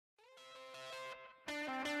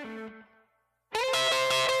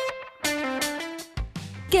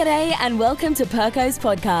G'day and welcome to Perko's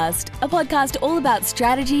Podcast, a podcast all about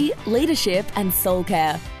strategy, leadership and soul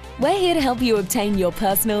care. We're here to help you obtain your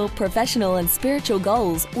personal, professional and spiritual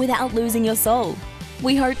goals without losing your soul.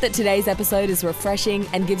 We hope that today's episode is refreshing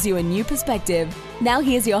and gives you a new perspective. Now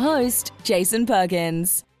here's your host, Jason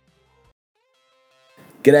Perkins.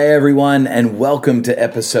 G'day everyone and welcome to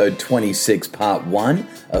episode 26, part 1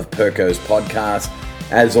 of Perko's Podcast.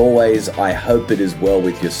 As always, I hope it is well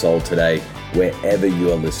with your soul today, wherever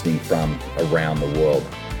you are listening from around the world.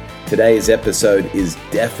 Today's episode is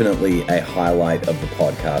definitely a highlight of the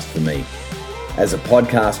podcast for me. As a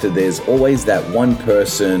podcaster, there's always that one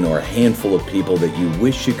person or a handful of people that you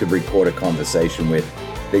wish you could record a conversation with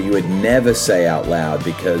that you would never say out loud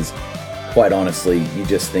because, quite honestly, you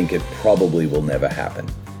just think it probably will never happen.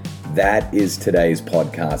 That is today's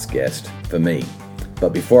podcast guest for me. But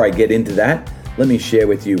before I get into that, let me share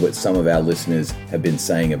with you what some of our listeners have been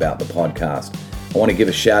saying about the podcast. I want to give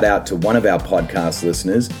a shout out to one of our podcast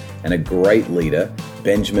listeners and a great leader,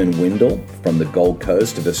 Benjamin Windle from the Gold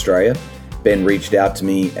Coast of Australia. Ben reached out to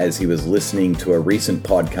me as he was listening to a recent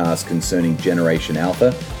podcast concerning Generation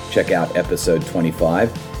Alpha. Check out episode 25.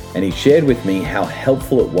 And he shared with me how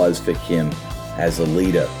helpful it was for him as a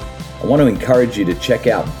leader. I want to encourage you to check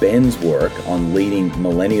out Ben's work on leading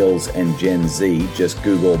millennials and Gen Z. Just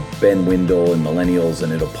Google Ben Windle and millennials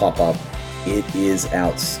and it'll pop up. It is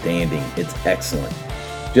outstanding. It's excellent.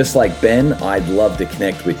 Just like Ben, I'd love to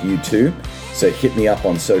connect with you too. So hit me up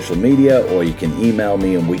on social media or you can email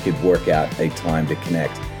me and we could work out a time to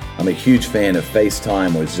connect. I'm a huge fan of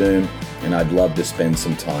FaceTime or Zoom and I'd love to spend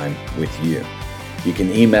some time with you. You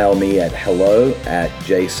can email me at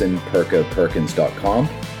hello@jasonperkoperkins.com.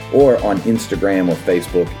 or on Instagram or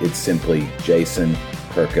Facebook, it's simply Jason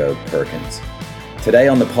Perko Perkins. Today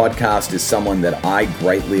on the podcast is someone that I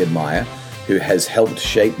greatly admire, who has helped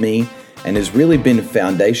shape me and has really been a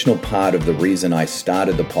foundational part of the reason I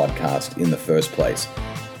started the podcast in the first place.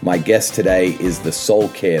 My guest today is the soul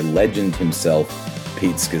care legend himself,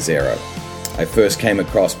 Pete Scazzero. I first came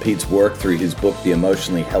across Pete's work through his book, The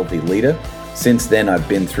Emotionally Healthy Leader. Since then, I've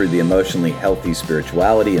been through the emotionally healthy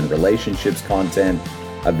spirituality and relationships content.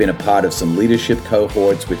 I've been a part of some leadership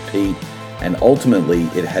cohorts with Pete, and ultimately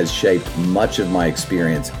it has shaped much of my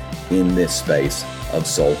experience in this space of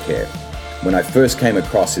soul care. When I first came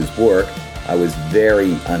across his work, I was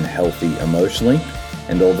very unhealthy emotionally,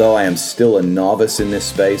 and although I am still a novice in this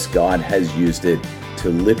space, God has used it to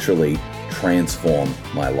literally transform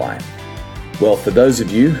my life. Well, for those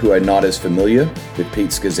of you who are not as familiar with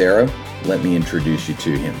Pete Scazzero, let me introduce you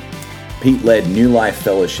to him. Pete led New Life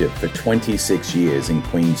Fellowship for 26 years in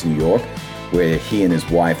Queens, New York, where he and his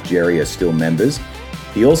wife, Jerry, are still members.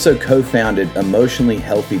 He also co-founded Emotionally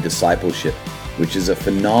Healthy Discipleship, which is a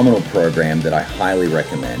phenomenal program that I highly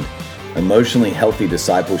recommend. Emotionally Healthy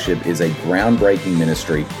Discipleship is a groundbreaking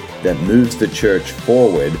ministry that moves the church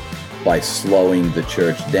forward by slowing the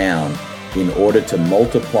church down in order to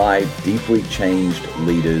multiply deeply changed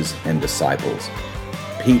leaders and disciples.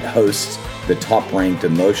 Pete hosts the top-ranked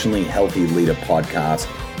Emotionally Healthy Leader podcast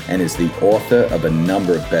and is the author of a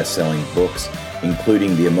number of best-selling books,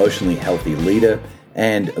 including The Emotionally Healthy Leader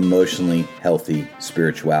and Emotionally Healthy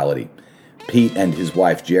Spirituality. Pete and his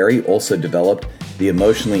wife Jerry also developed the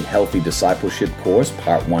Emotionally Healthy Discipleship course,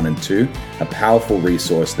 part 1 and 2, a powerful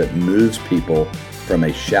resource that moves people from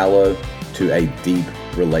a shallow to a deep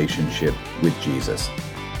relationship with Jesus.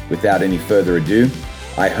 Without any further ado,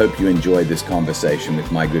 I hope you enjoyed this conversation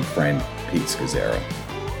with my good friend, Pete Scazzero.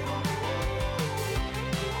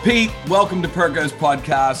 Pete, welcome to Perko's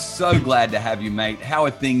Podcast. So glad to have you, mate. How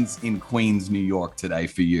are things in Queens, New York today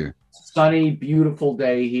for you? Sunny, beautiful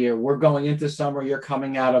day here. We're going into summer. You're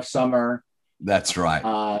coming out of summer. That's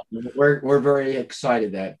right. We're very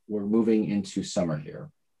excited that we're moving into summer here.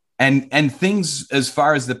 And things as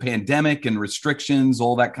far as the pandemic and restrictions,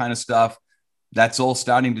 all that kind of stuff, that's all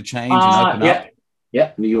starting to change and open up.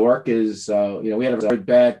 Yeah, New York is, we had a very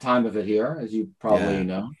bad time of it here, as you probably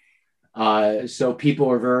know. So people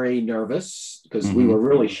were very nervous because we were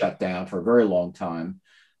really shut down for a very long time.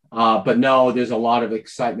 But no, there's a lot of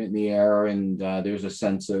excitement in the air and there's a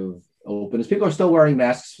sense of openness. People are still wearing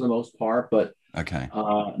masks for the most part, but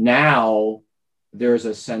now there's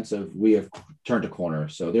a sense of we have turned a corner.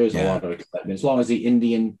 So there's a lot of excitement. As long as the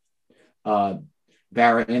Indian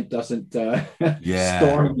variant doesn't storm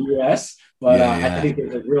the U.S., but I think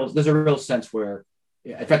there's a real sense where,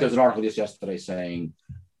 in fact, there's an article just yesterday saying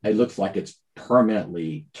it looks like it's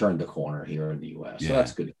permanently turned the corner here in the U.S. So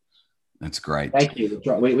that's good. That's great. Thank you.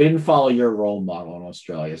 We didn't follow your role model in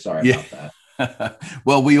Australia. Sorry about that.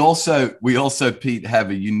 Well, we also, Pete,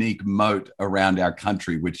 have a unique moat around our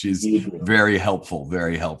country, which is very helpful,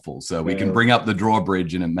 very helpful. So we can bring up the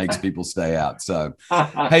drawbridge and it makes people stay out. So,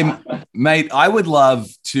 hey, mate, I would love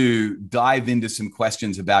to dive into some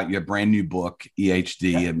questions about your brand new book,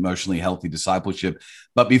 EHD, Emotionally Healthy Discipleship.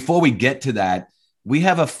 But before we get to that, we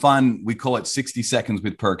have we call it 60 Seconds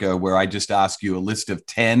with Perko, where I just ask you a list of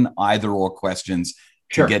 10 either or questions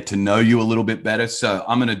to get to know you a little bit better. So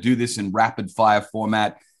I'm going to do this in rapid fire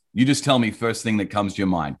format. You just tell me first thing that comes to your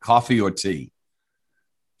mind, coffee or tea?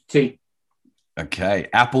 Tea. Okay.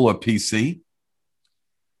 Apple or PC?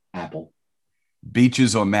 Apple.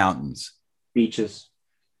 Beaches or mountains? Beaches.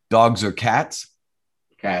 Dogs or cats?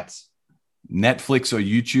 Cats. Netflix or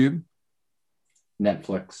YouTube?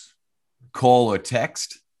 Netflix. Call or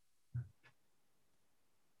text?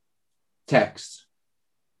 Text.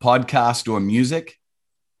 Podcast or music?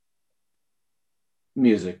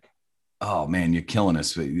 Music. Oh man, you're killing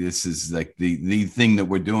us. This is like the thing that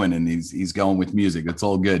we're doing, and he's going with music. It's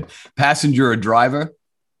all good. Passenger or driver?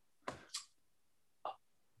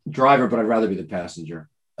 Driver, but I'd rather be the passenger.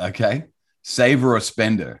 Okay. Saver or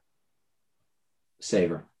spender?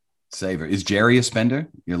 Saver. Saver. Is Jerry a spender?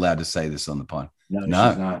 You're allowed to say this on the pod. No,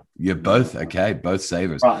 she's not. You're both okay. Both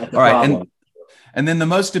savers. All right. And then the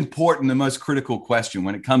most important, the most critical question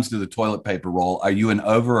when it comes to the toilet paper roll: are you an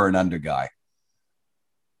over or an under guy?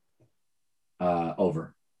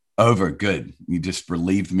 Over. Over. Good. You just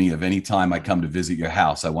relieved me of any time I come to visit your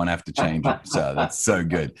house. I won't have to change it. So that's so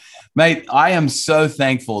good. Mate, I am so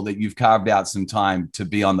thankful that you've carved out some time to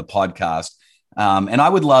be on the podcast. And I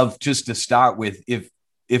would love just to start with,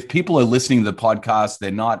 if people are listening to the podcast,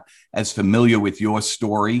 they're not as familiar with your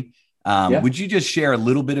story. Would you just share a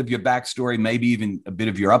little bit of your backstory, maybe even a bit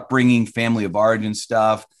of your upbringing, family of origin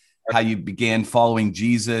stuff, how you began following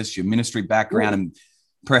Jesus, your ministry background, and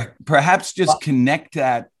perhaps just connect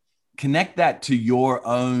that to your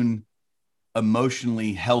own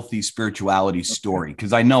emotionally healthy spirituality story?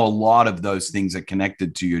 Because I know a lot of those things are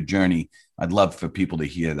connected to your journey. I'd love for people to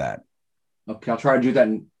hear that. Okay, I'll try to do that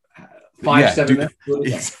in 7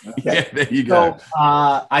 minutes. Okay. Yeah, there you go. So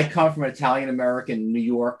I come from an Italian-American New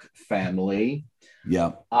York family.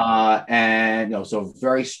 Yeah. And so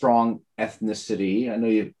very strong ethnicity. I know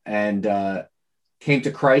you, and came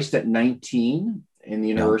to Christ at 19 in the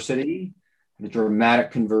university. The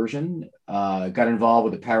dramatic conversion. Got involved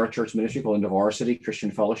with a parachurch ministry called InterVarsity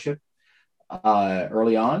Christian Fellowship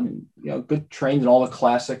early on. Good, trained in all the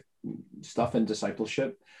classic stuff in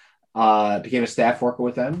discipleship. Became a staff worker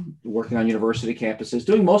with them, working on university campuses,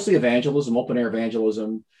 doing mostly evangelism, open air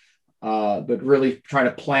evangelism, but really trying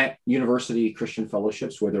to plant university Christian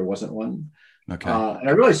fellowships where there wasn't one. Okay. And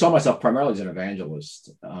I really saw myself primarily as an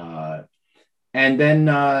evangelist. And then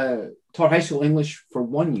taught high school English for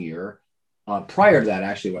 1 year. Prior to that,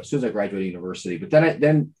 actually, as soon as I graduated university, but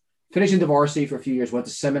then finished InterVarsity for a few years, went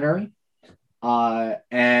to seminary,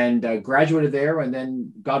 and graduated there. And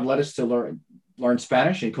then God led us to learn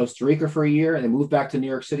Spanish in Costa Rica for a year, and then moved back to New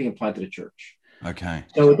York City and planted a church. Okay.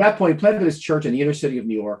 So at that point, he planted his church in the inner city of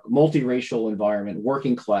New York, multiracial environment,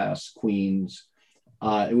 working class, Queens.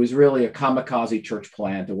 It was really a kamikaze church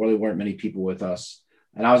plant. There really weren't many people with us.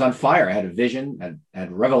 And I was on fire. I had a vision,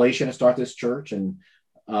 had revelation to start this church. And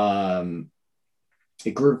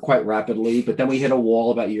it grew quite rapidly. But then we hit a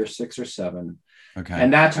wall about year 6 or 7. Okay.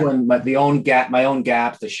 And that's when my own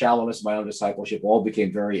gaps, the shallowness of my own discipleship all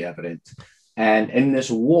became very evident. And in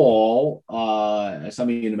this wall, as some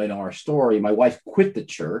of you may know our story, my wife quit the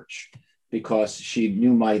church because she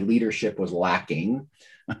knew my leadership was lacking.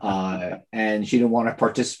 And she didn't want to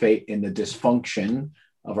participate in the dysfunction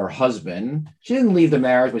of her husband. She didn't leave the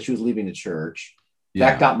marriage, but she was leaving the church.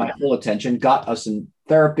 Yeah. That got my full attention, got us in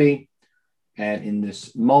therapy. And in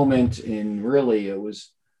this moment, it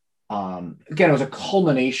was, again, it was a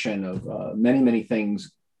culmination of many, many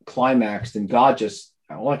things climaxed. And God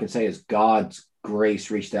all I can say is God's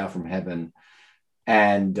grace reached out from heaven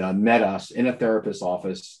and met us in a therapist's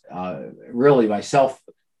office. Really, myself,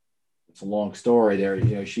 it's a long story there.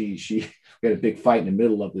 We had a big fight in the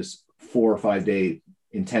middle of this 4 or 5 day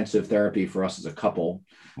intensive therapy for us as a couple.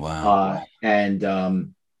 Wow. And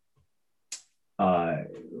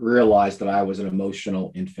realized that I was an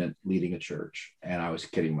emotional infant leading a church, and I was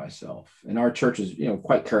kidding myself. And our church was,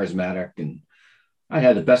 quite charismatic, and I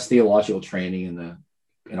had the best theological training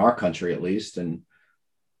in our country, at least. And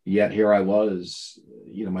yet here I was,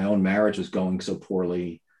 my own marriage was going so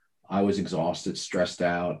poorly. I was exhausted, stressed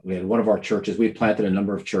out. We had one of our churches, we had planted a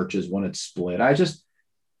number of churches, one had split.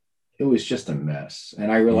 It was just a mess.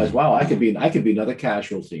 And I realized, wow, I could be another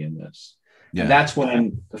casualty in this. Yeah. And that's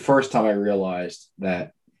when the first time I realized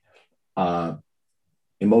that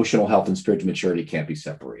emotional health and spiritual maturity can't be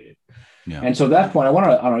separated. Yeah. And so at that point, I went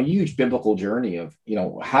on a huge biblical journey of,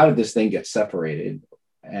 how did this thing get separated?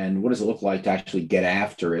 And what does it look like to actually get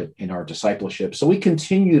after it in our discipleship? So we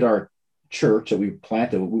continued our church that we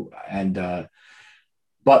planted,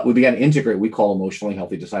 but we began to integrate what we call emotionally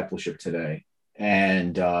healthy discipleship today,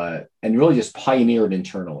 and really just pioneered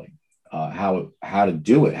internally how to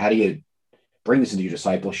do it. How do you bring this into your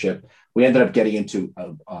discipleship? We ended up getting into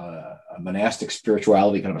a monastic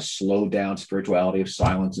spirituality, kind of a slowed down spirituality of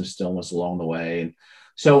silence and stillness along the way. And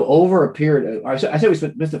so over a period, I say we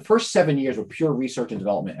spent the first 7 years with pure research and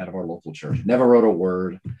development out of our local church, never wrote a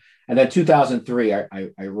word. And then 2003, I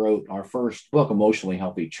wrote our first book, Emotionally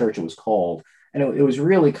Healthy Church, it was called. And it was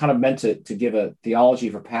really kind of meant to give a theology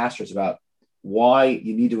for pastors about why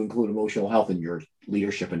you need to include emotional health in your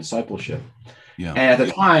leadership and discipleship. Yeah. And at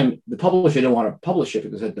the time, the publisher didn't want to publish it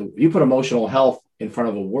because you put emotional health in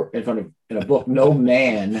a book, no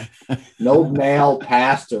male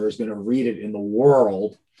pastor is going to read it in the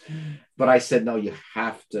world. But I said, no,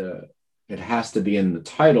 it has to be in the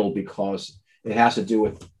title because it has to do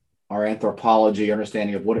with our anthropology,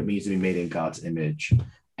 understanding of what it means to be made in God's image.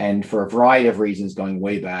 And for a variety of reasons, going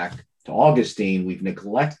way back to Augustine, we've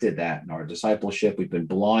neglected that in our discipleship. We've been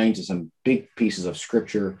blind to some big pieces of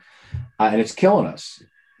scripture, and it's killing us.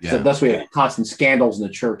 Yeah. So thus we have constant scandals in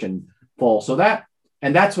the church and fall.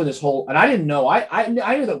 And that's when this whole, and I didn't know, I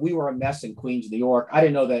knew that we were a mess in Queens, New York. I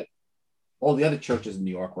didn't know that all the other churches in New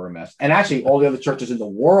York were a mess. And actually all the other churches in the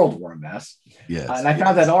world were a mess. Yes. And I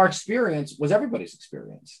found that our experience was everybody's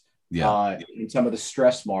experience. In some of the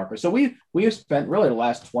stress markers. So we have spent really the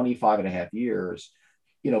last 25 and a half years,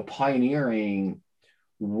 pioneering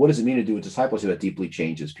what does it mean to do a discipleship that deeply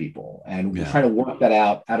changes people. And we're trying to work that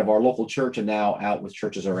out of our local church and now out with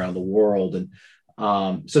churches around the world. And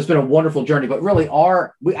so it's been a wonderful journey, but really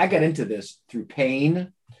I got into this through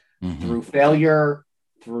pain, through failure,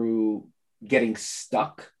 through getting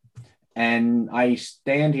stuck. And I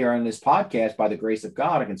stand here on this podcast by the grace of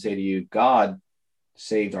God. I can say to you, God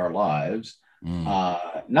saved our lives,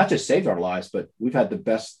 not just saved our lives, but we've had the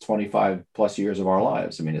best 25 plus years of our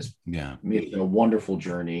lives. I mean, it's been a wonderful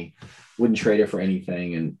journey. Wouldn't trade it for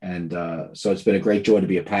anything. And so it's been a great joy to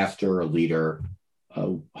be a pastor, a leader,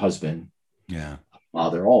 a husband,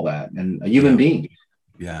 father, all that, and a human being.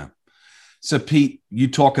 Yeah. So Pete, you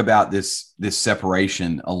talk about this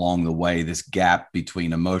separation along the way, this gap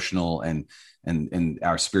between emotional and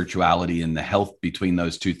our spirituality and the health between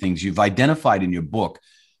those two things. You've identified in your book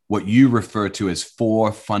what you refer to as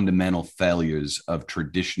 4 fundamental failures of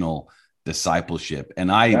traditional discipleship. And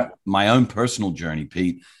my own personal journey,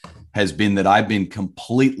 Pete, has been that I've been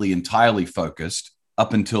entirely focused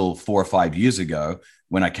up until 4 or 5 years ago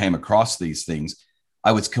when I came across these things.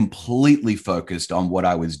 I was completely focused on what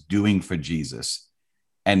I was doing for Jesus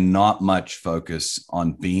and not much focus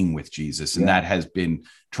on being with Jesus. And that has been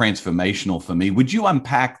transformational for me. Would you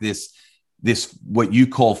unpack this, what you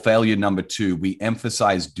call failure number 2? We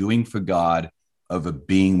emphasize doing for God over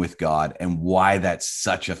being with God, and why that's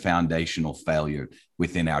such a foundational failure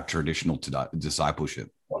within our traditional discipleship.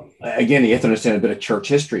 Again, you have to understand a bit of church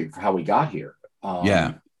history for how we got here.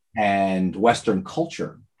 And Western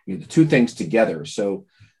culture, the two things together. So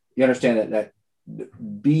you understand that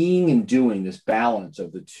being and doing, this balance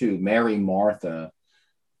of the two, Mary, Martha,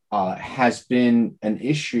 has been an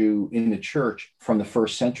issue in the church from the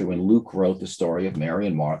first century when Luke wrote the story of Mary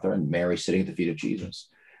and Martha, and Mary sitting at the feet of Jesus.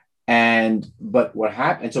 But what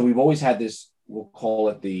happened? And so we've always had this, we'll call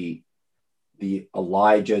it the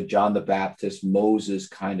Elijah, John the Baptist, Moses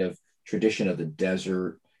kind of tradition of the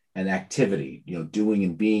desert and activity, doing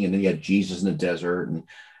and being. And then you had Jesus in the desert, and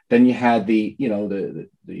then you had the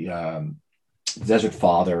Desert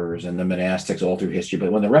Fathers and the monastics all through history.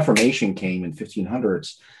 But when the Reformation came in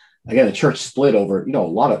 1500s, again, the church split over, a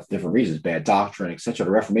lot of different reasons, bad doctrine, etc.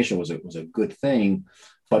 The Reformation was a good thing,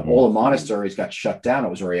 but all the monasteries got shut down. It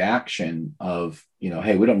was a reaction of,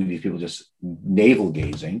 hey, we don't need these people just navel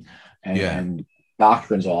gazing and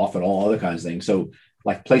doctrines off and all other kinds of things. So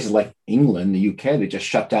like places like England, the UK, they just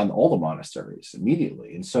shut down all the monasteries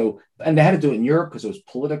immediately. And they had to do it in Europe because it was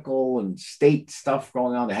political and state stuff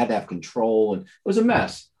going on. They had to have control, and it was a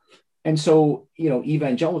mess. And so,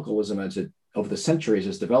 evangelicalism over the centuries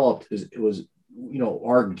has developed,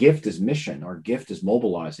 our gift is mission. Our gift is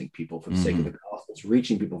mobilizing people for the sake of the gospel. It's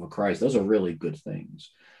reaching people for Christ. Those are really good things,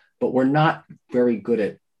 but we're not very good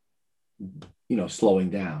at, slowing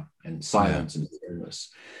down and silence and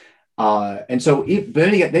stillness. And so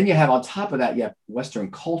then you have on top of that, you have Western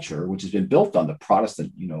culture, which has been built on the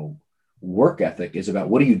Protestant, work ethic, is about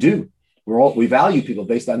what do you do? we value people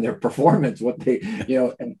based on their performance, what they,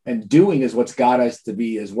 and doing is what's got us to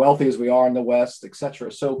be as wealthy as we are in the West, et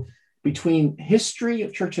cetera. So between history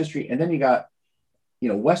of church history, and then you got,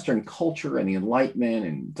 Western culture and the Enlightenment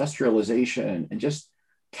and industrialization and just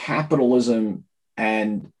capitalism,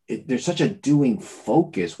 and there's such a doing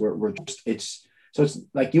focus where it's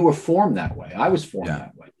like you were formed that way. I was formed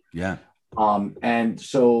that way. Yeah. And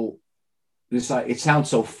so it sounds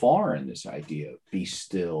so foreign, this idea of be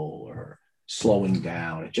still or slowing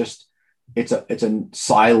down. It's a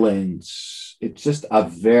silence. It's just a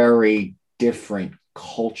very different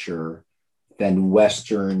culture than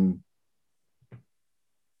Western,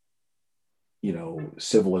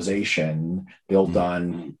 civilization built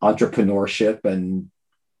on entrepreneurship and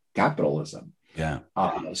capitalism. Yeah.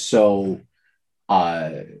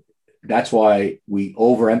 That's why we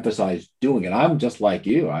overemphasize doing it. I'm just like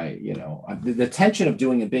you. The tension of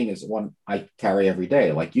doing and being is one I carry every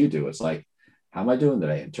day, like you do. It's like, how am I doing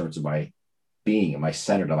today in terms of my being? Am I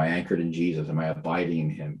centered? Am I anchored in Jesus? Am I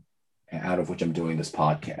abiding in him? Out of which I'm doing this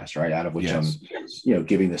podcast, right? Out of which I'm,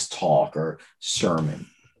 giving this talk or sermon.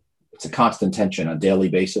 It's a constant tension on a daily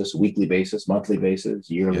basis, weekly basis, monthly basis,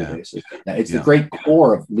 yearly basis. Now, it's the great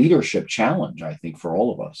core of leadership challenge, I think, for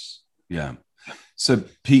all of us. Yeah. So,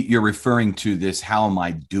 Pete, you're referring to this how am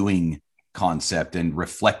I doing concept and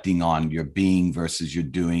reflecting on your being versus your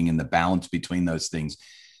doing and the balance between those things.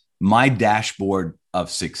 My dashboard of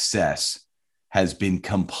success has been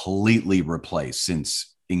completely replaced since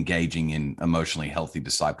engaging in emotionally healthy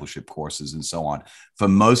discipleship courses and so on. For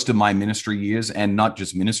most of my ministry years, and not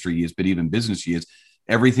just ministry years, but even business years,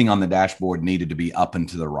 everything on the dashboard needed to be up and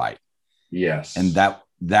to the right. Yes. And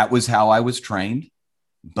that was how I was trained.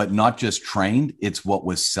 But not just trained, it's what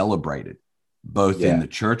was celebrated, both in the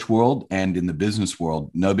church world and in the business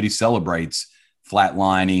world. Nobody celebrates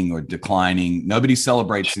flatlining or declining. Nobody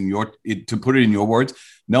celebrates, to put it in your words,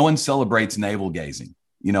 no one celebrates navel gazing.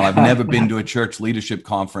 I've never been to a church leadership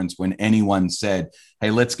conference when anyone said,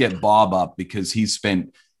 hey, let's get Bob up because he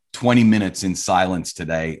spent 20 minutes in silence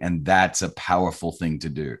today. And that's a powerful thing to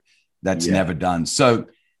do. That's never done. So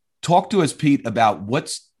talk to us, Pete, about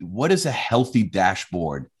what is a healthy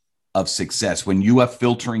dashboard of success when you are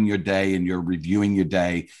filtering your day and you're reviewing your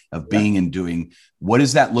day of being and doing. What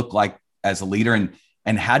does that look like as a leader,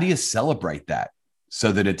 and how do you celebrate that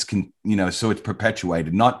so that it's so it's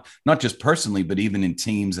perpetuated, not just personally, but even in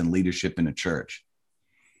teams and leadership in a church?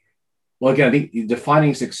 Well, again, I think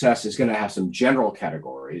defining success is going to have some general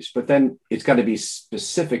categories, but then it's got to be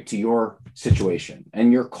specific to your situation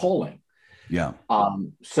and your calling. Yeah.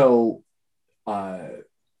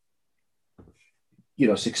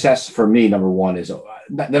 Success for me, number one, is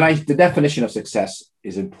the definition of success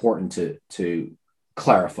is important to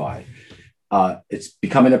clarify. It's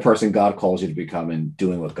becoming the person God calls you to become and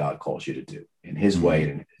doing what God calls you to do in his way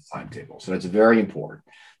and in his timetable. So that's very important,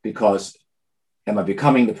 because am I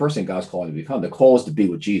becoming the person God's calling to become? The call is to be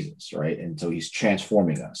with Jesus, right? And so he's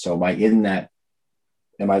transforming us. So am I in that?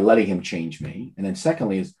 Am I letting him change me? And then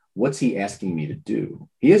secondly is, what's he asking me to do?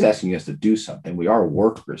 He is asking us to do something. We are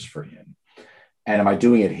workers for him. And am I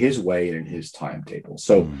doing it his way and in his timetable?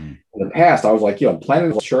 So in the past, I was like, I'm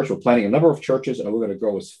planning a church. We're planning a number of churches, and we're going to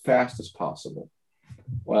grow as fast as possible.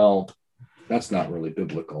 Well, that's not really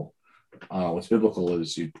biblical. What's biblical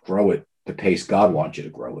is you grow it the pace God wants you to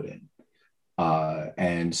grow it in.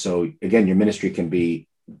 And so, again, your ministry can be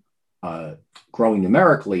growing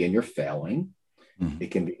numerically and you're failing.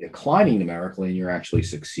 It can be declining numerically and you're actually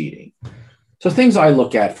succeeding. So things I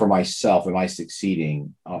look at for myself, am I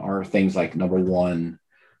succeeding, are things like, number one,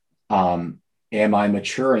 am I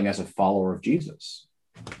maturing as a follower of Jesus?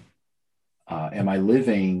 Am I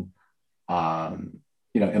living, am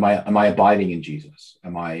I abiding in Jesus?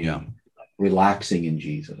 Am I relaxing in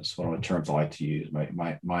Jesus? One of the terms I like to use,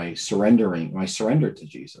 my surrender to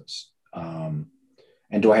Jesus. And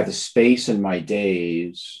do I have the space in my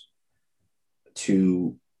days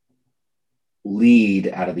to lead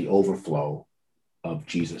out of the overflow of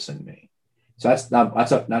Jesus in me? So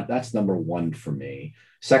that's number one for me.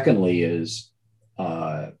 Secondly is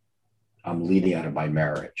I'm leading out of my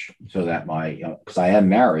marriage, so that because I am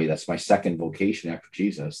married, that's my second vocation after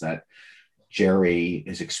Jesus, that Jerry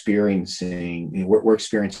is experiencing, we're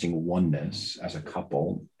experiencing oneness as a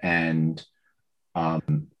couple, and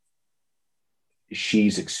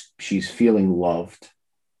she's feeling loved,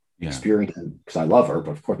 experiencing, because I love her,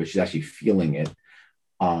 but of course, but she's actually feeling it,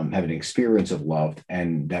 having an experience of love,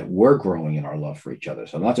 and that we're growing in our love for each other.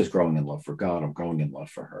 So I'm not just growing in love for God, I'm growing in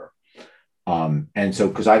love for her. And so,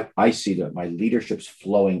 because I see that my leadership's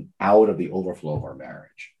flowing out of the overflow of our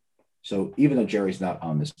marriage. So even though Jerry's not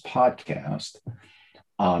on this podcast,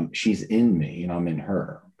 she's in me and I'm in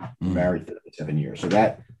her. We're married 37 years. So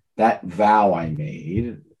that vow I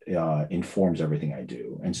made informs everything I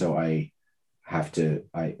do. And so I have to,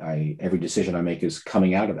 every decision I make is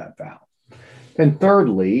coming out of that vow. And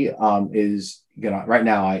thirdly, is, right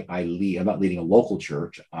now I lead, I'm not leading a local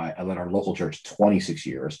church. I led our local church 26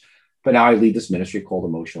 years, but now I lead this ministry called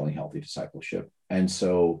Emotionally Healthy Discipleship. And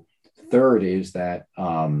so third is that,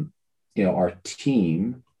 our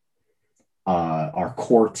team, our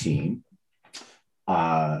core team,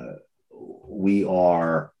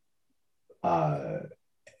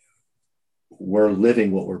 we're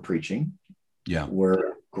living what we're preaching. Yeah.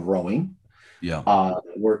 We're growing. Yeah.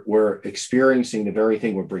 We're experiencing the very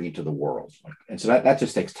thing we're bringing to the world. And so that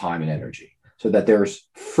just takes time and energy so that there's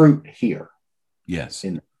fruit here. Yes.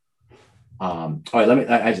 All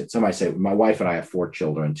right, somebody say, my wife and I have 4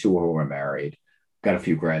 children, 2 of whom are married, got a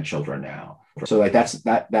few grandchildren now. So like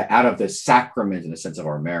that out of the sacrament, in the sense of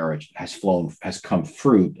our marriage, has come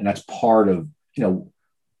fruit. And that's part of,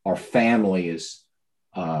 our family is,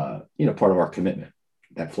 part of our commitment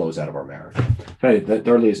that flows out of our marriage.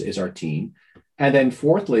 Thirdly is our team. And then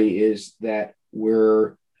fourthly is that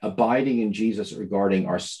we're abiding in Jesus regarding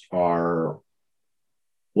our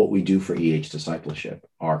what we do for EH discipleship,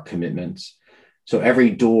 our commitments. So every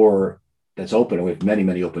door that's open, and we have many,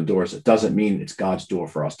 many open doors, it doesn't mean it's God's door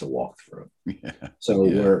for us to walk through. Yeah.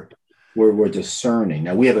 So we're discerning.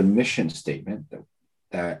 Now we have a mission statement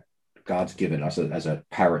that God's given us as a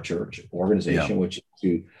parachurch organization, which is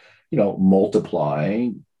to, multiply,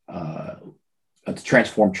 to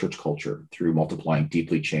transform church culture through multiplying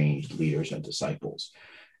deeply changed leaders and disciples.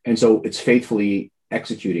 And so it's faithfully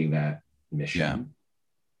executing that mission.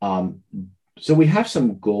 Yeah. So we have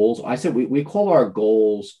some goals. I said we call our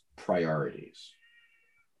goals priorities.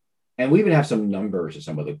 And we even have some numbers of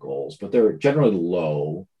some of the goals, but they're generally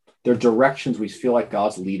low. They're directions we feel like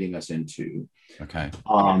God's leading us into. Okay.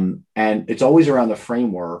 And it's always around the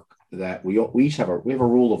framework that we each have a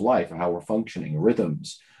rule of life, how we're functioning,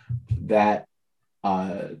 rhythms that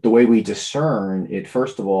the way we discern it.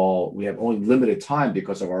 First of all, we have only limited time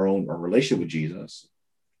because of our relationship with Jesus,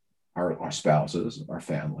 our spouses, our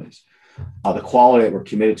families, the quality that we're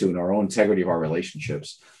committed to in our own integrity of our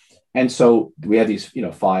relationships. And so we have these,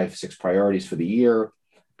 5-6 priorities for the year.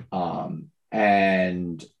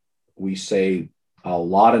 And we say a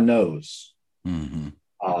lot of no's. Mm-hmm.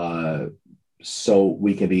 So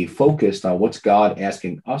we can be focused on what's God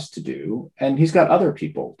asking us to do. And he's got other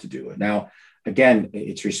people to do it. Now, again,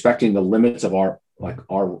 it's respecting the limits of I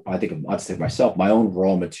think I'd say myself, my own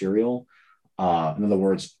raw material. In other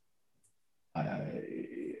words, we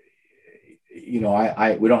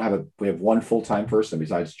have one full-time person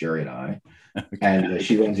besides Jerry and I, okay. And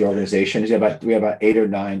she runs the organization. We have about 8 or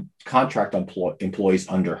 9 contract employees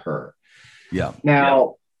under her. Yeah.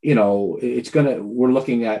 Now, we're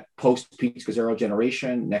looking at post Pete Scazzero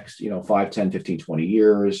generation next, 5, 10, 15, 20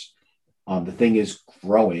 years. The thing is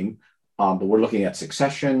growing, but we're looking at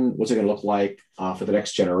succession. What's it going to look like for the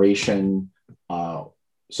next generation?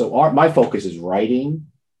 So my focus is writing,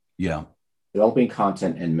 developing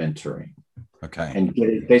content, and mentoring. Okay. And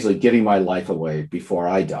basically giving my life away before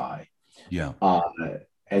I die. Yeah.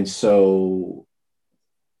 And so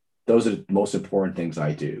those are the most important things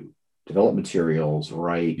I do: develop materials,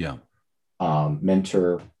 write,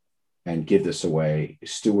 mentor, and give this away,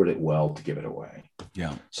 steward it well to give it away.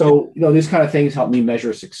 Yeah. So, these kind of things help me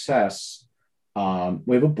measure success. We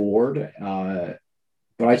have a board, but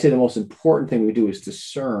I'd say the most important thing we do is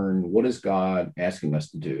discern what is God asking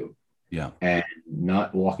us to do. Yeah. And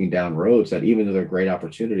not walking down roads that, even though they're great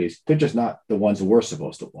opportunities, they're just not the ones we're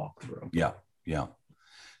supposed to walk through. Yeah. Yeah.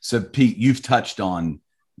 So Pete, you've touched on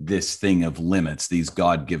this thing of limits, these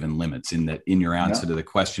God-given limits, in your answer to the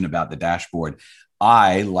question about the dashboard.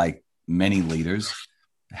 I, like many leaders,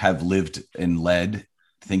 have lived and led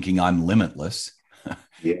thinking I'm limitless.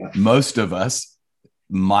 Yeah. Most of us,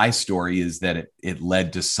 my story is that it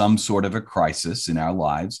led to some sort of a crisis in our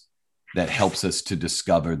lives that helps us to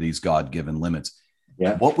discover these God-given limits.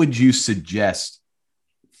 Yeah. What would you suggest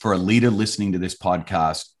for a leader listening to this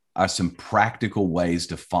podcast are some practical ways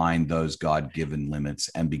to find those God-given limits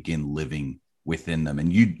and begin living within them?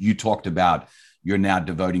 And you talked about you're now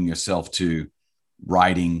devoting yourself to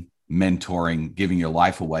writing, mentoring, giving your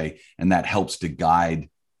life away, and that helps to guide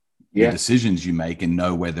the decisions you make and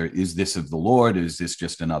know whether is this of the Lord, is this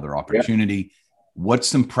just another opportunity? Yeah. What's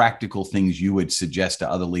some practical things you would suggest to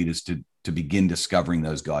other leaders to begin discovering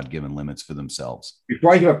those God-given limits for themselves?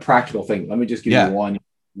 Before I give a practical thing, let me just give you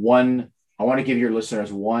one. I want to give your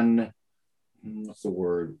listeners one, what's the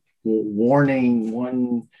word? Warning,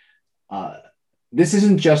 one this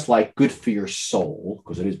isn't just like good for your soul,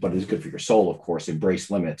 because it is, but it is good for your soul, of course,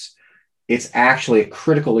 embrace limits. It's actually a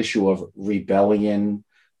critical issue of rebellion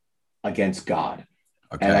against God.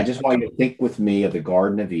 Okay. And I just want you to think with me of the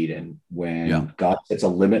Garden of Eden, when God sets a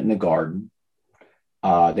limit in the garden.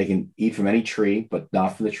 They can eat from any tree, but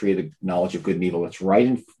not from the tree of the knowledge of good and evil. It's right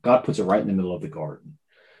in, God puts it right in the middle of the garden.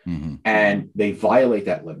 Mm-hmm. And they violate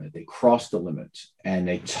that limit. They cross the limit, and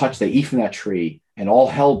they eat from that tree, and all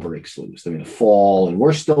hell breaks loose. I mean, the fall, and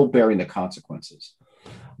we're still bearing the consequences.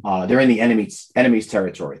 They're in the enemy's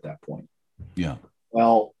territory at that point. Yeah.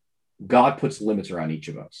 Well, God puts limits around each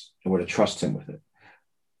of us, and we're to trust him with it.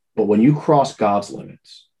 But when you cross God's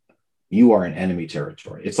limits, you are in enemy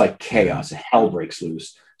territory. It's like chaos. Hell breaks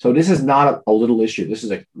loose. So this is not a little issue. This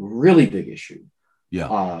is a really big issue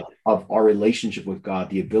of our relationship with God,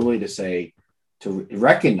 the ability to say, to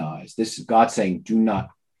recognize this is God saying, do not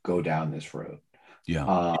go down this road.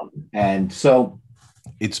 Yeah. And so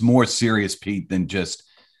it's more serious, Pete, than just,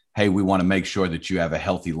 hey, we want to make sure that you have a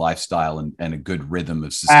healthy lifestyle and a good rhythm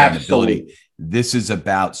of sustainability. Absolutely. This is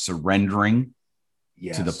about surrendering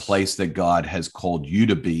to the place that God has called you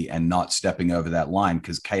to be, and not stepping over that line,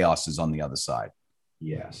 because chaos is on the other side.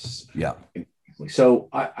 Yes. Yeah. So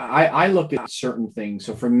I look at certain things.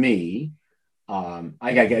 So for me,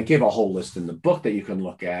 I give a whole list in the book that you can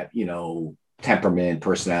look at, temperament,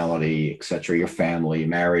 personality, etc., your family,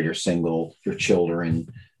 married or single, your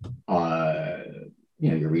children,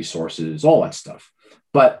 your resources, all that stuff.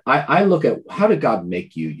 But I look at, how did God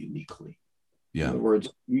make you uniquely? Yeah. In other words,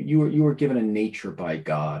 you were given a nature by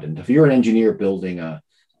God, and if you're an engineer building a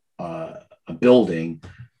building,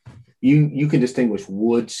 you can distinguish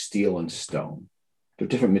wood, steel, and stone. They're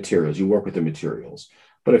different materials. You work with the materials.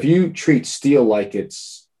 But if you treat steel like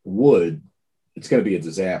it's wood, it's going to be a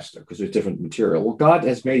disaster, because there's different material. Well, God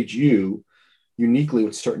has made you uniquely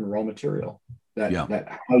with certain raw material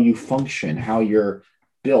that how you function, how you're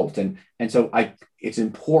built, and so it's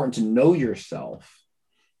important to know yourself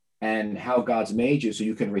and how God's made you, so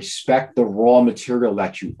you can respect the raw material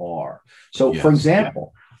that you are. So, for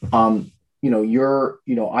example, I've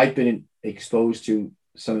been exposed to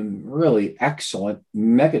some really excellent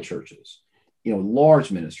mega churches,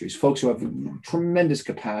 large ministries, folks who have tremendous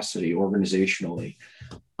capacity organizationally.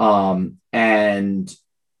 And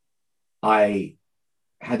I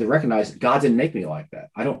had to recognize that God didn't make me like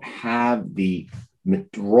that. I don't have the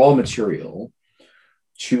raw material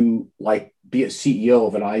to be a CEO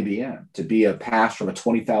of an IBM, to be a pastor of a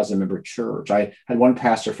 20,000 member church. I had one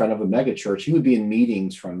pastor friend of a mega church. He would be in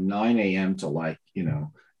meetings from 9 a.m. to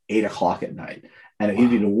 8 o'clock at night. And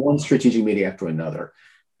he'd be in one strategic meeting after another.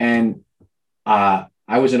 And I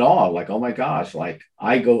was in awe, oh my gosh, I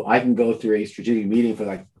can go through a strategic meeting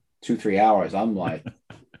for 2-3 hours. I'm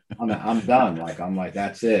I'm done.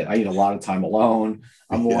 That's it. I need a lot of time alone.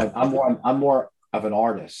 I'm more of an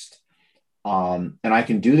artist. And I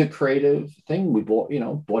can do the creative thing. We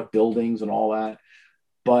bought buildings and all that,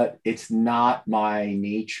 but it's not my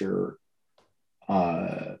nature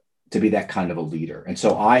to be that kind of a leader. And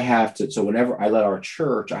so so whenever I led our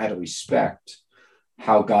church, I had to respect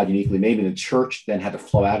how God uniquely made me. The church then had to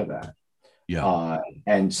flow out of that. Yeah.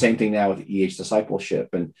 And same thing now with EH discipleship,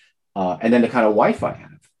 and then the kind of wife I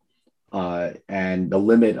have, and the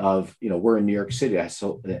limit of, we're in New York City.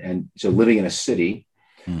 So living in a city,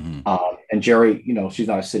 and Jerry, she's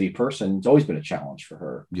not a city person. It's always been a challenge for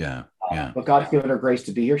her. Yeah. But God's given her grace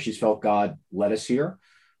to be here. She's felt God led us here.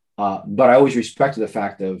 But I always respected the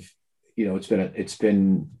fact of, it's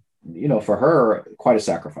been, for her, quite a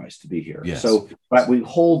sacrifice to be here. Yes. So but we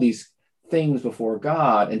hold these things before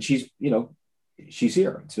God, and she's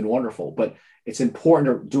here. It's been wonderful, but it's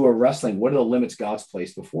important to do a wrestling. What are the limits God's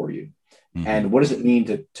placed before you? Mm-hmm. And what does it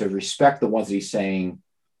mean to respect the ones that he's saying,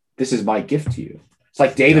 this is my gift to you? It's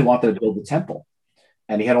like David wanted to build the temple,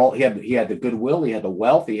 and he had the goodwill, he had the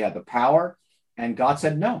wealth, he had the power, and God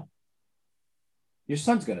said, no, your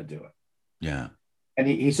son's going to do it. Yeah. And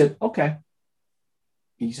he said, okay.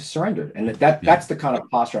 He just surrendered. And that's the kind of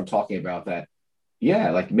posture I'm talking about, that,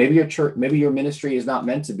 maybe your church, maybe your ministry is not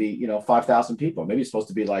meant to be, 5,000 people. Maybe it's supposed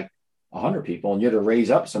to be 100 people, and you're to raise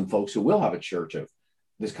up some folks who will have a church of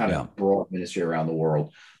this kind of broad ministry around the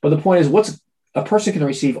world. But the point is, a person can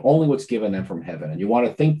receive only what's given them from heaven. And you want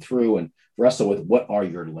to think through and wrestle with, what are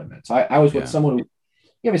your limits? I was with someone who,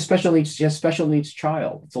 have a special needs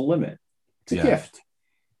child. It's a limit. It's a gift.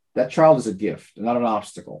 That child is a gift, not an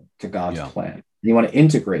obstacle to God's plan. You want to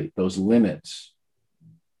integrate those limits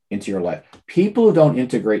into your life. People who don't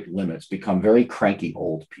integrate limits become very cranky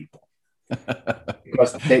old people,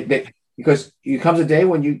 because because you comes a day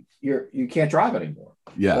when you can't drive anymore.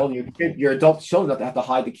 Yeah. Well, your adult children have to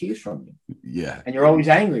hide the keys from you. Yeah. And you're always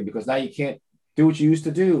angry because now you can't do what you used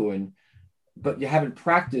to do. But you haven't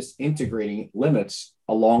practiced integrating limits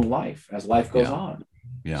along life as life goes on.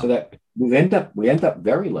 Yeah. So that we end up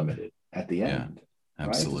very limited at the end. Yeah,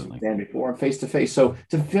 absolutely. Right? Stand before and face to face. So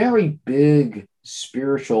it's a very big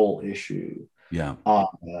spiritual issue. Yeah.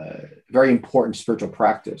 Very important spiritual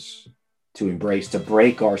practice to embrace, to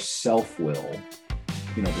break our self-will,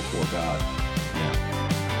 before God.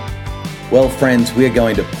 Yeah. Well, friends, we're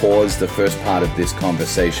going to pause the first part of this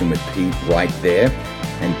conversation with Pete right there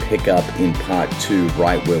and pick up in part 2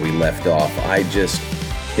 right where we left off. I just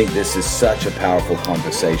think this is such a powerful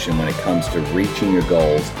conversation when it comes to reaching your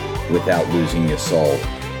goals without losing your soul.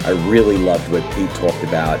 I really loved what Pete talked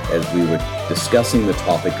about as we were discussing the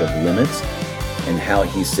topic of limits, and how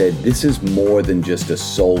he said this is more than just a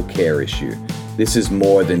soul care issue. This is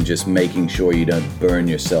more than just making sure you don't burn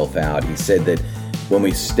yourself out. He said that when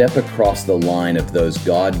we step across the line of those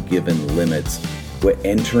God-given limits, we're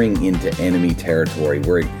entering into enemy territory.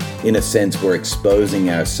 In a sense, we're exposing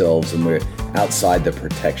ourselves, and we're outside the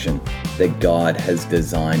protection that God has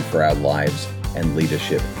designed for our lives and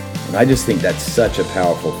leadership. And I just think that's such a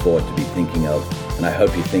powerful thought to be thinking of. And I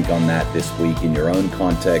hope you think on that this week in your own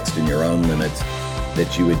context, in your own limits,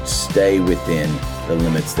 that you would stay within the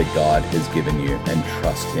limits that God has given you and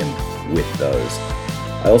trust Him with those.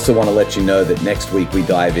 I also want to let you know that next week we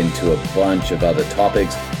dive into a bunch of other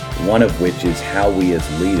topics, one of which is how we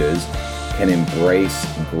as leaders can embrace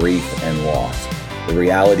grief and loss. The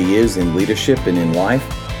reality is, in leadership and in life,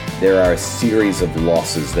 there are a series of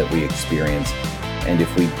losses that we experience. And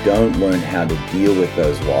if we don't learn how to deal with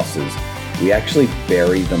those losses, we actually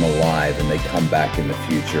bury them alive, and they come back in the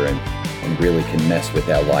future and really can mess with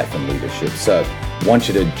our life and leadership. So I want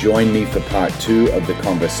you to join me for part 2 of the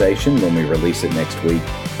conversation when we release it next week.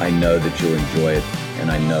 I know that you'll enjoy it,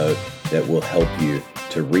 and I know that will help you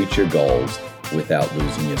to reach your goals without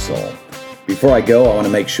losing your soul. Before I go, I want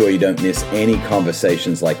to make sure you don't miss any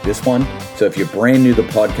conversations like this one. So if you're brand new to the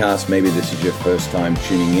podcast, maybe this is your first time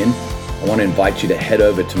tuning in, I want to invite you to head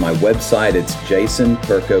over to my website. It's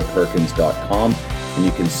jasonperkoperkins.com, and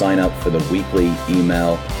you can sign up for the weekly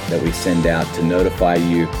email that we send out to notify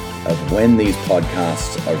you of when these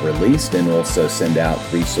podcasts are released, and also send out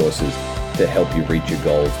resources to help you reach your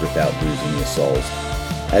goals without losing your souls.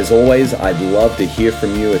 As always, I'd love to hear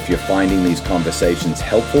from you if you're finding these conversations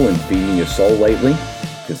helpful in feeding your soul lately,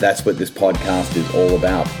 because that's what this podcast is all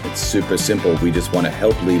about. It's super simple. We just want to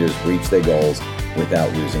help leaders reach their goals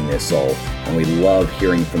without losing their soul. And we love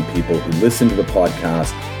hearing from people who listen to the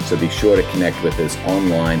podcast, so be sure to connect with us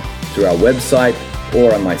online through our website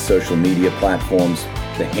or on my social media platforms.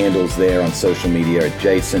 The handles there on social media are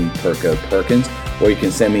Jason Perko Perkins, or you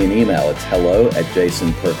can send me an email. It's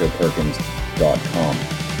hello@jasonperkoperkins.com.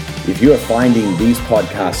 If you are finding these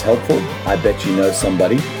podcasts helpful, I bet you know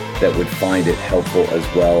somebody that would find it helpful as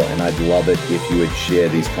well, and I'd love it if you would share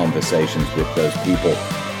these conversations with those people.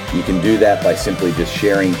 You can do that by simply just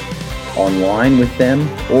sharing online with them,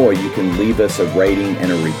 or you can leave us a rating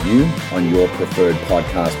and a review on your preferred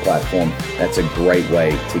podcast platform. That's a great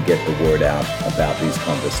way to get the word out about these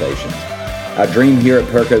conversations. Our dream here at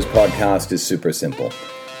Perko's Podcast is super simple.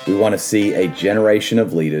 We want to see a generation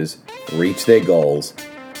of leaders reach their goals,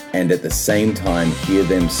 and at the same time hear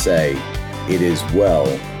them say, "It is well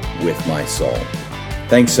with my soul."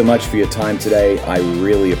 Thanks so much for your time today. I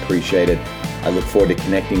really appreciate it. I look forward to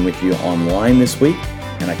connecting with you online this week,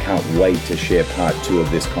 and I can't wait to share part 2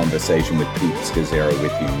 of this conversation with Pete Scazzero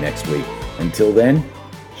with you next week. Until then,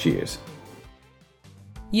 cheers.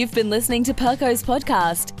 You've been listening to Perko's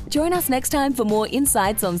Podcast. Join us next time for more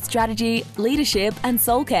insights on strategy, leadership, and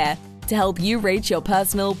soul care to help you reach your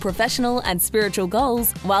personal, professional, and spiritual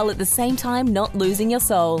goals while at the same time not losing your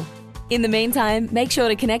soul. In the meantime, make sure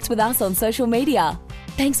to connect with us on social media.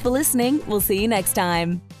 Thanks for listening. We'll see you next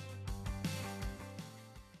time.